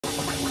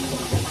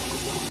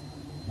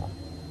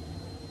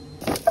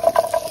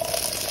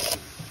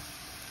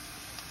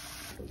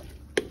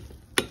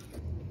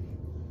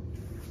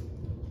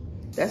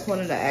one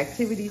of the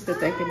activities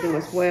that they can do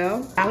as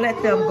well. I let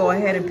them go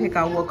ahead and pick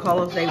out what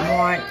colors they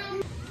want.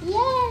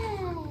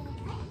 Yeah.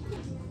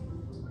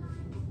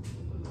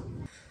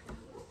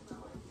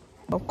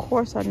 Of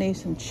course, I need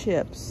some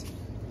chips,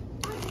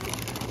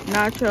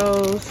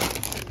 nachos,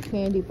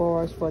 candy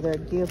bars for their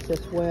gifts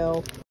as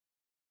well.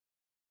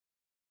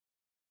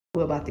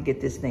 We're about to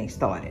get this thing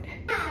started.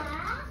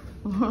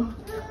 Clem,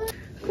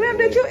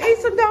 did you eat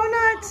some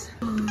donuts?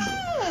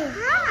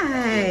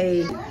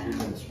 Hi.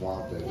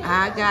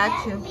 I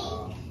got you.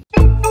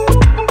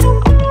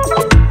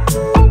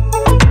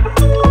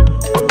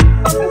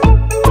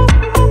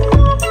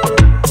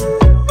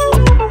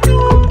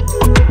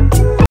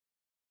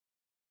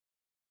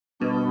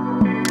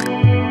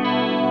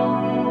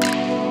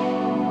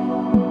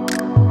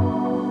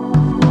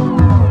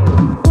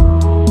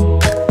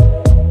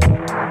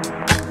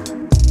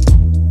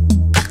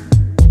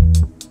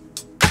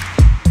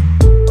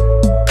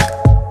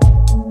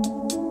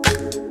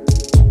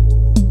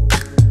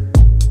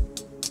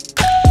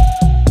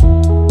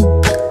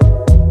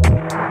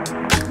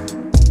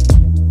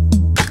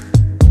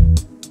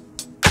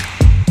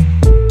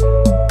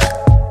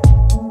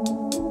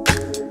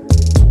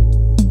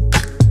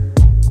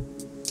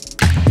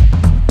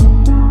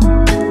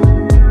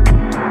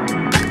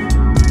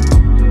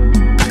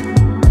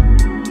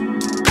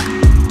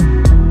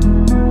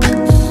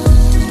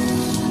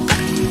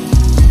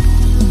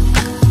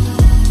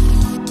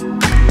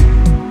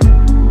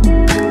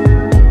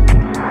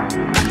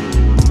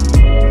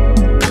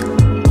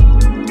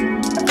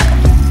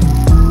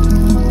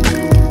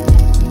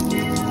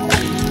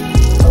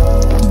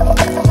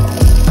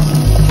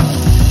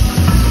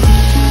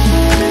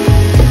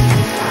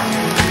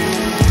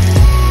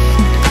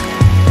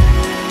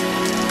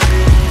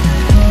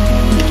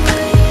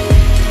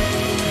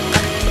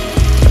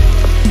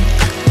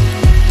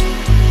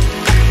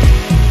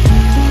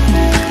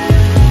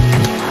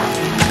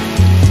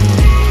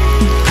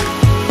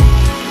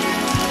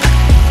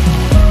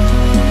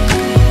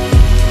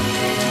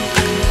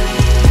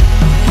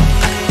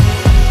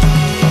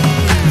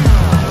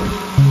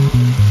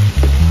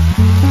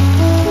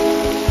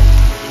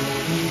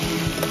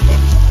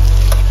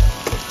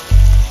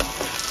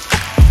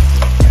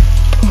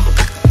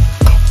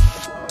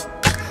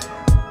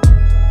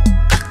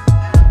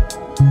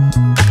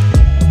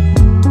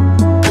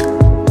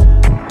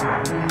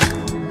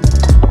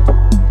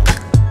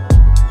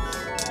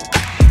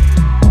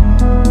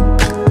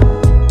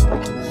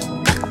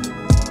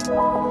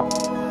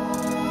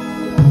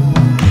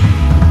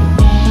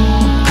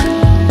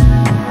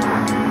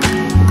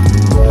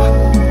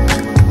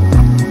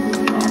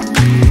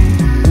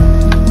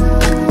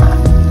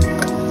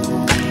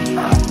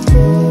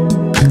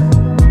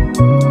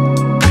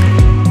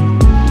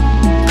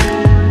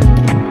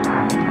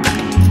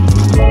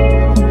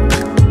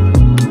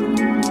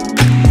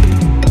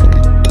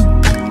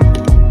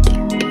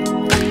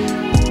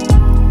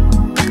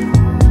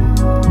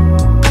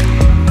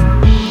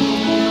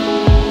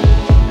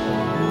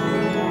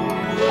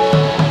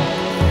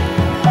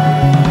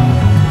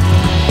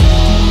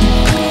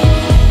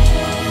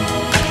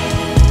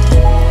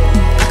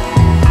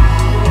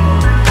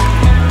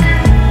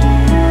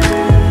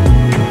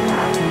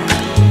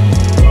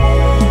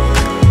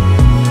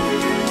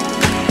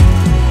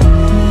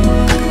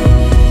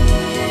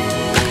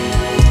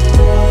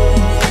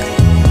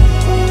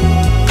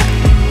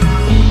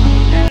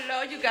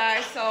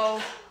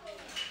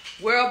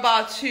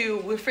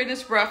 We're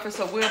finished breakfast,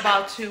 so we're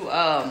about to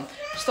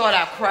start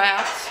our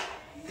crafts.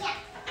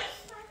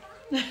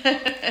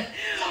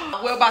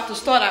 We're about to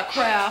start our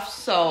crafts,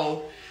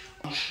 so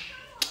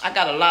I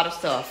got a lot of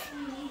stuff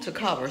to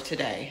cover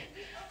today,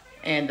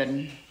 and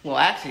then, well,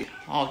 actually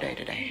all day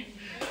today.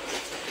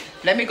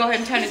 Let me go ahead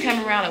and turn the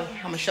camera around, and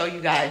I'm gonna show you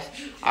guys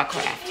our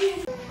craft.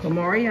 So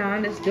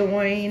Marianne is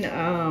doing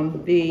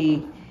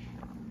the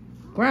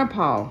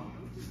grandpa.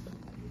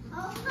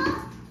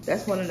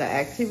 That's one of the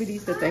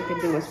activities that they can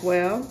do as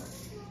well.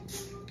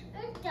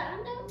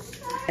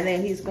 And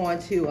then he's going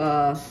to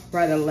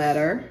write a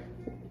letter.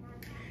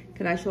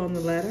 Can I show him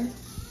the letter?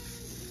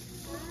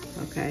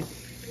 Okay.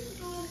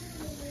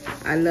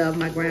 I love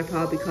my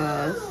grandpa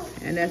because,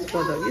 and that's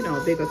for the, you know,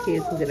 bigger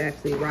kids who can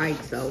actually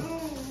write, so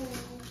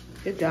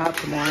good job,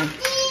 come on.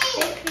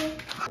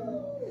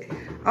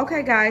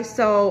 Okay guys,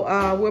 so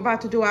we're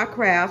about to do our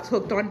crafts,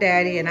 Hooked on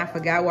Daddy, and I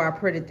forgot where I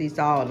printed these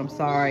all, I'm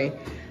sorry.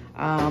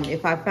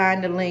 If I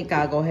find the link,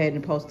 I'll go ahead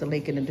and post the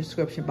link in the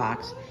description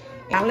box.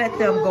 I'll let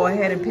them go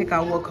ahead and pick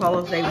out what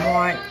colors they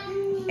want,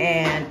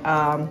 and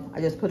I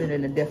just put it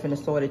in the different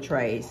assorted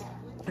trays.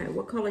 Okay,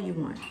 what color you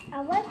want?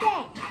 I want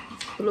that.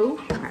 Blue?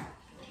 Okay.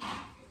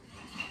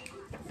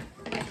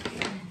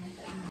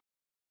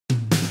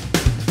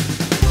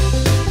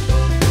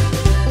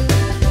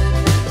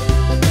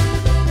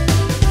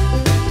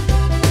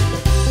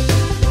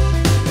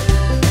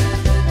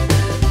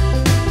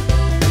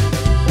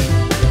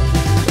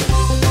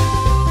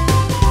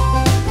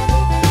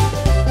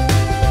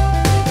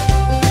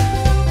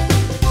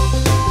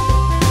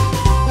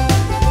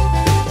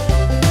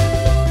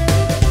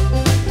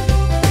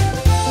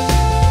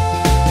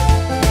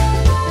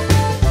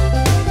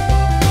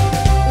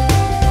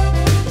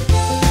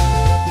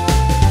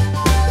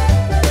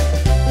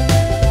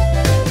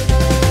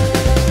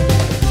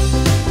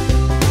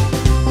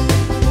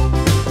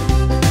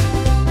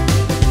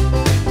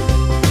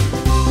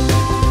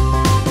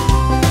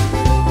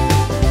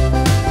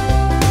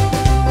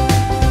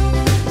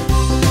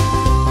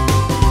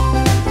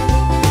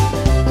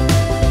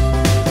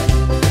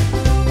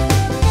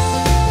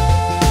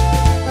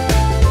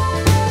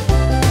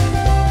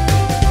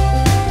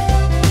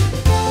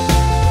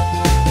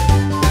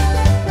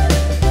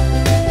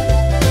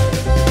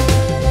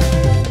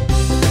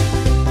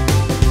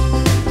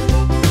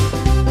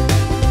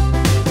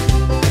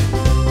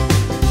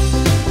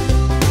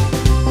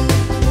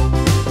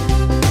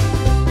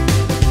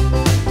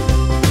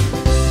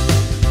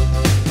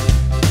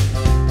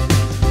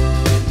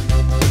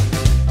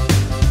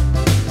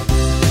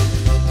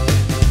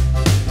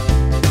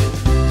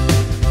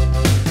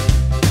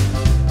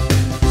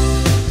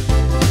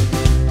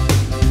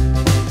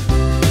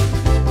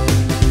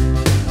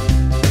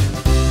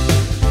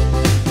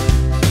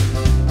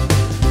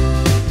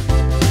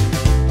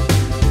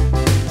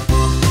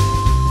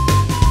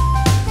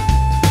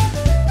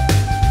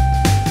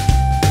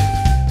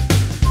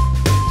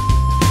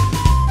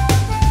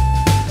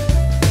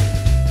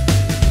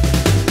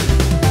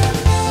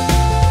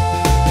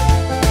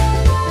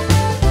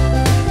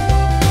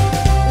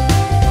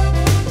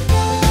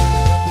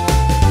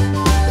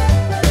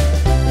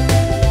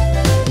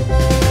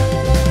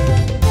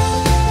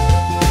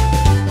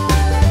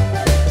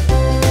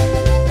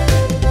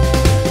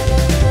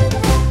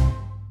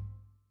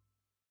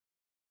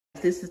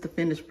 This is the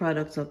finished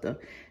products of the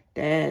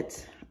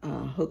Dad's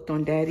Hooked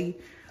on Daddy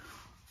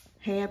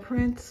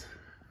handprints.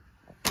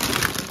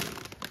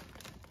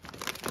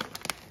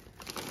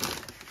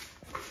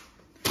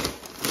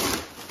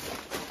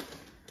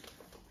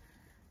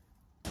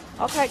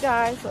 Okay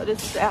guys, so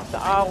this is after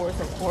hours,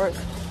 of course.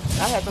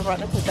 I had to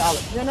run into Dollar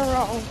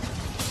General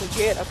to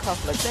get a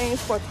couple of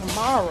things for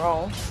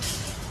tomorrow.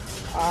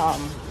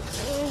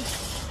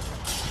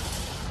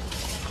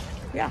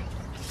 Yeah.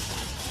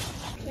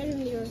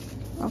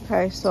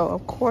 Okay, so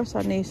of course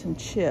I need some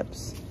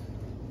chips.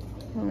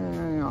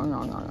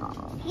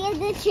 No. Here's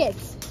the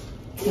chips.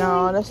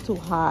 No, that's too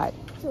hot.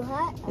 Too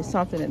hot? It's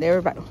something that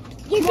everybody...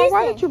 Get Well, this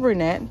why thing. did you bring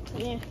that?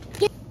 Yeah.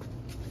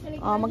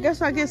 I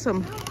guess I get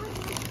some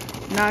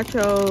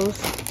nachos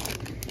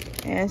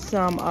and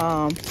some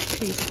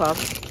cheese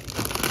puffs.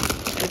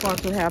 We're going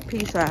to have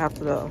pizza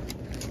after the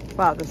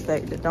Father's Day,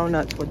 the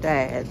donuts for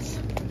Dads.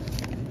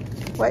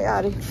 Wait,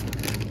 Audie.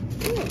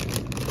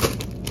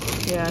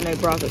 Yeah, and they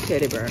brought the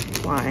teddy bear.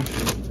 Why?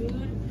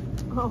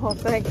 Oh,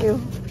 thank you.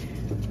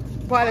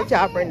 Why did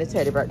y'all bring the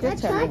teddy bear?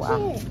 Just tell me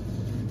why.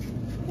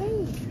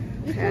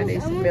 I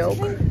need some milk.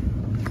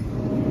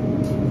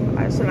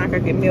 I seem like I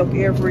get milk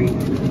every 3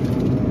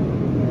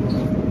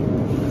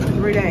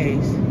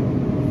 days.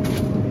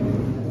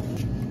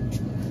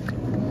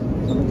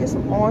 Let me get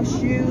some orange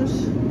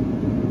juice.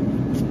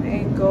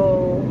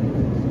 Mango,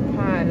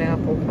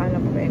 pineapple.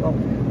 Pineapple mango.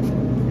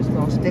 Just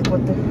gonna stick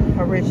with the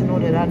original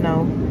that I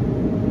know.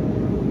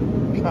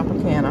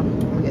 Tropicana.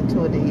 Let me get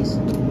 2 of these.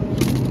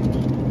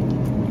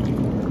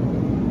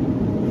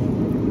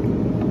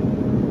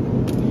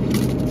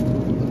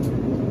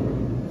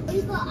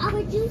 You got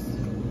apple juice?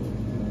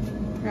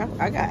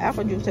 I got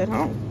apple juice at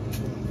home.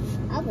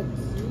 Apple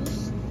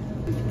juice.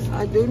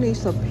 I do need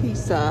some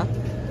pizza.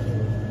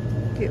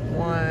 Get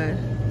one.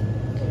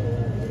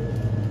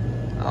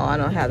 Oh, I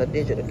don't have the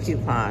digital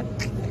coupon.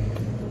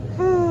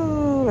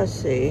 Oh, let's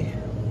see.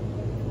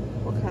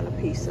 What kind of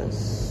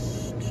pizzas?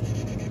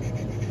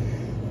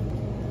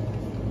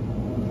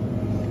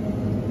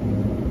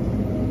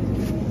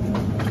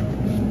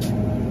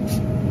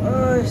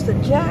 Oh, it's the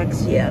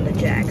Jacks. Yeah, the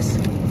Jacks.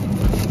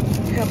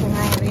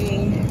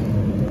 Pepperoni.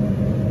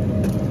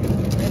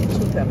 Maybe 2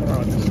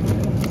 pepperonis.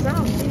 I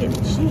don't see any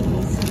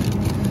cheese.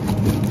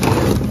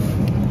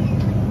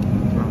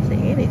 I don't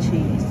see any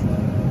cheese.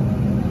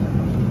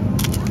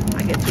 I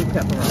get 2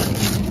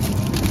 pepperonis.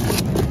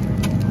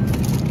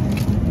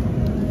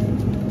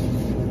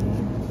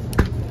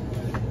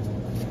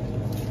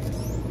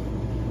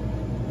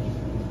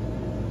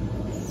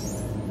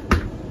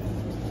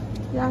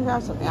 Yeah, I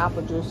got some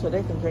apple juice so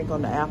they can drink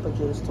on the apple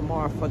juice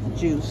tomorrow for the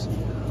juice.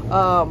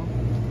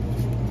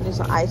 There's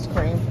some ice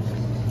cream.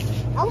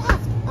 I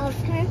want ice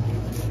cream.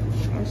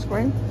 Ice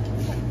cream?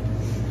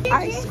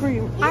 Ice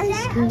cream,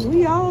 ice cream.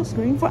 We all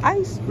scream for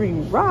ice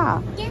cream.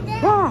 Rah, Get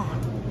that. rah,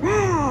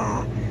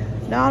 rah.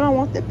 No, I don't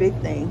want the big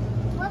thing.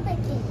 What the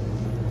kid?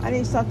 I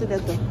need something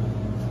that the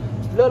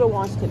little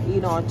ones can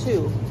eat on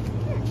too.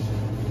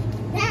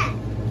 That.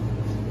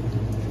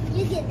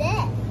 You get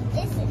that.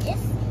 It's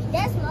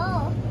that's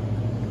small.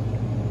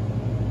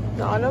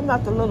 No, they're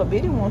not the little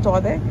bitty ones,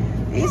 are they?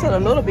 These are the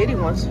little bitty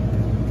ones.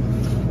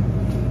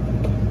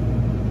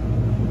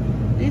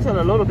 These are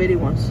the little bitty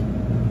ones.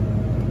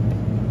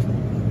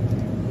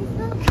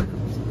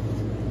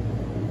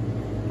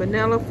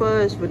 Vanilla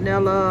fudge,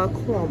 vanilla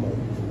caramel.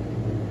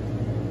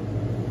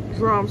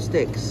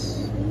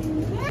 Drumsticks.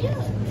 I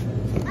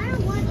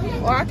don't want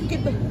that. Or I could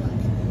get the...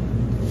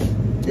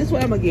 This is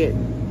what I'm gonna get.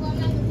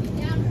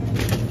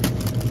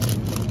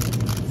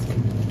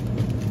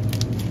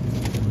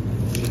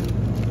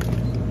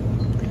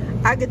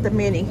 I get the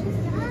mini.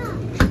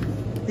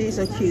 These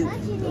are cute.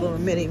 The little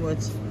mini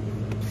ones.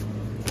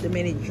 The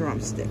mini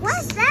drumsticks.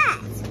 What's that?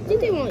 I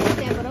think they won't eat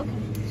that, but okay.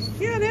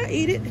 Yeah, they'll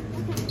eat it.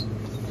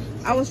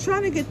 I was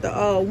trying to get the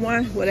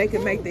one where they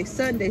can make their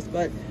sundaes,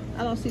 but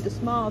I don't see the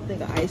small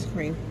thing of ice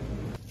cream.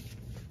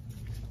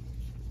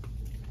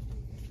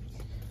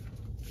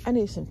 I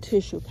need some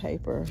tissue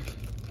paper.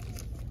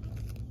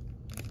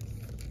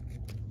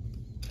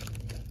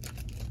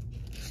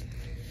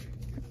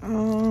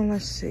 Oh,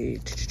 let's see.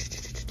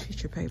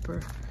 Tissue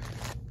paper.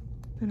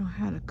 They don't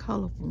have the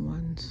colorful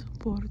ones.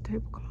 For the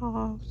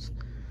tablecloths.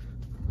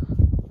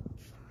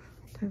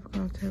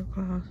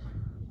 Tablecloth.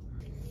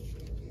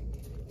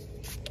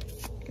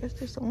 Guess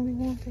that's the only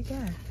one they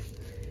got.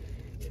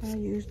 I'll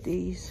use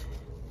these.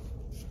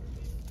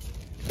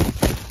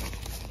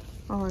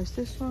 Oh, is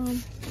this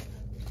one?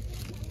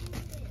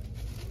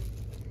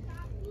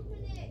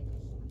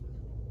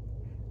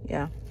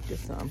 Yeah,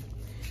 just some.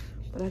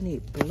 But I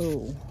need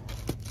blue.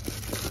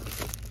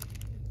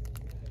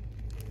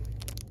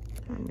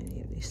 How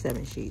many of these?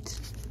 7 sheets.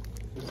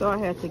 So I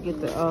had to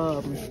get the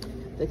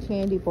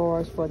candy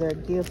bars for their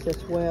gifts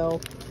as well.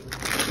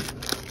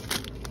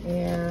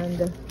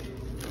 And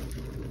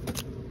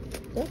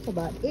that's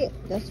about it.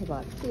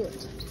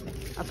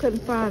 I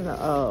couldn't find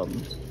the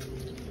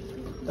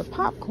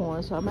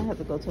popcorn, so I might have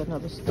to go to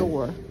another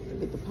store to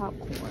get the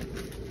popcorn.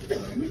 I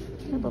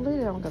can't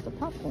believe I don't got the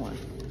popcorn.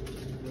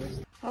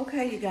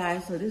 Okay, you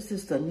guys, so this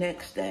is the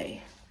next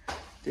day.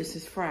 This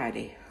is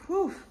Friday.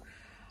 Whew.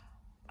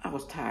 I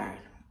was tired.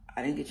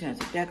 I didn't get a chance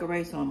to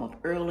decorate, so I'm up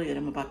early and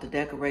I'm about to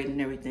decorate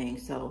and everything.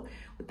 So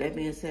with that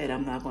being said,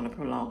 I'm not going to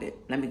prolong it.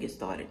 Let me get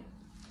started.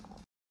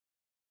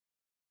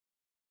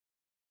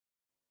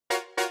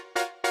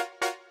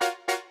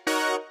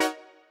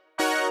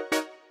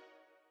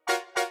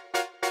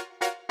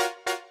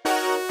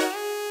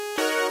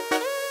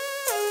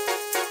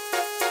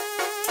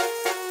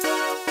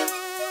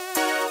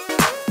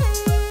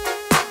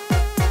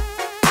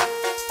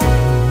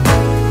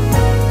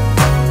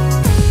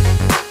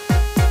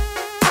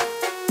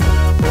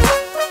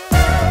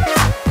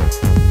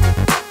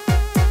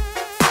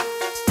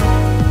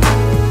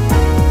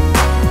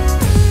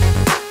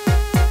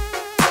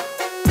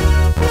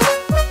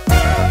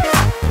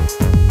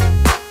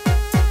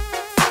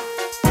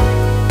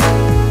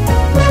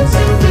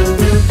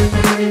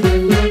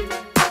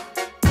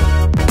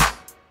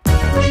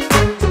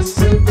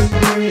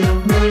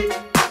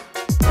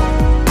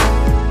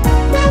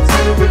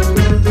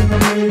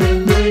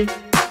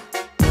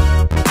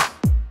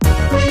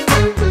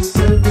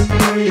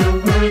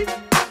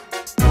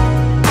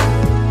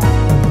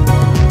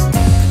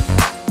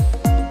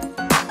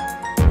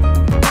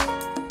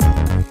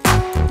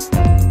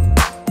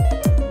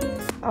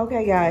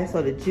 Okay guys,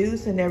 so the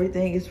juice and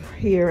everything is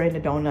here and the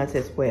donuts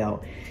as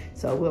well.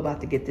 So we're about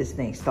to get this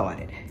thing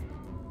started.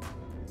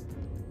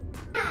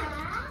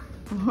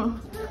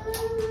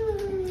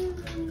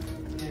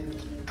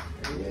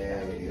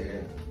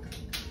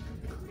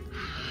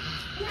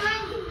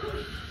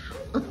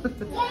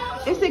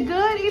 Is it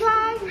good,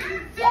 Eli?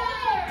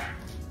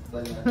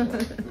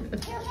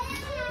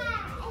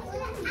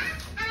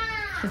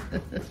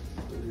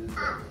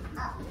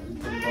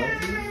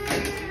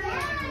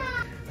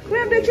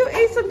 Clem, did you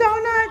eat some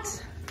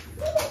donuts?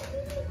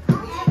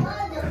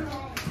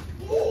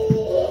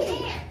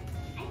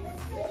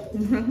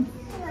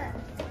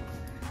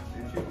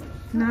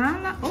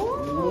 Nala,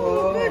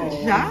 oh, good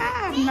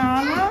job,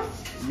 Nala.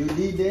 You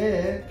did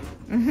that.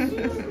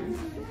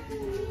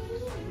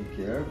 Be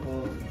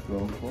careful, it's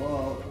gonna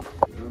fall.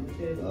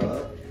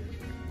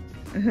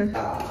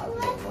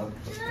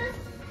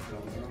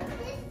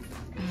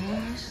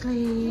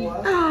 Ashley.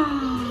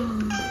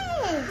 Oh,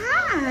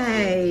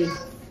 hi.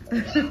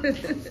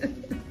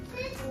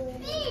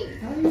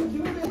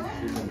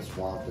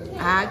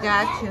 I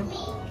got you.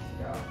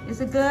 Is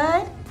it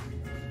good?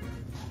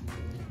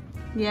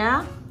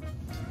 Yeah?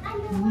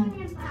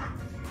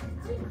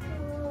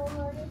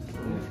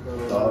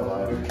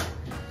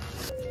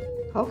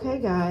 Okay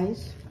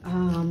guys,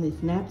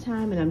 it's nap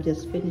time and I'm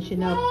just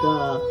finishing up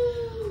the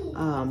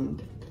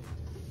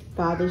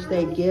Father's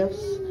Day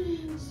gifts.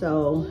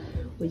 So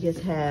we just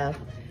have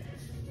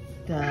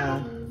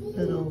the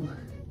little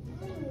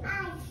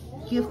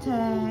gift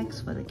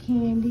tags for the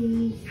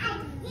candy.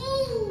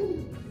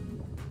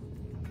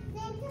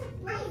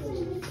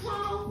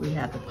 We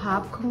have the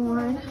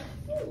popcorn.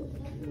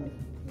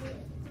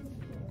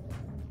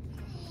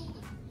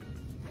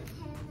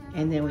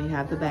 And then we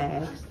have the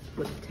bags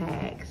with the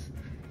tags.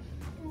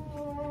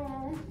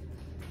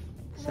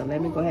 So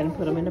let me go ahead and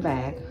put them in the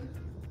bag.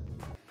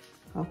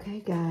 Okay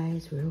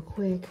guys, real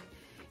quick.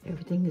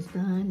 Everything is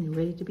done and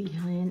ready to be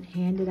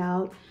handed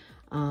out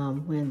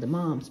when the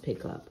moms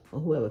pick up or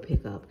whoever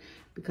pick up,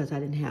 because I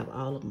didn't have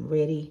all of them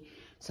ready.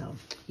 So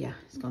yeah,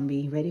 it's gonna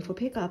be ready for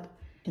pickup.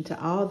 And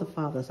to all the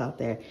fathers out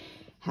there,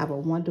 have a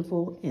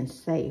wonderful and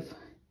safe,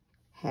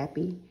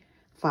 happy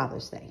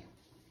Father's Day.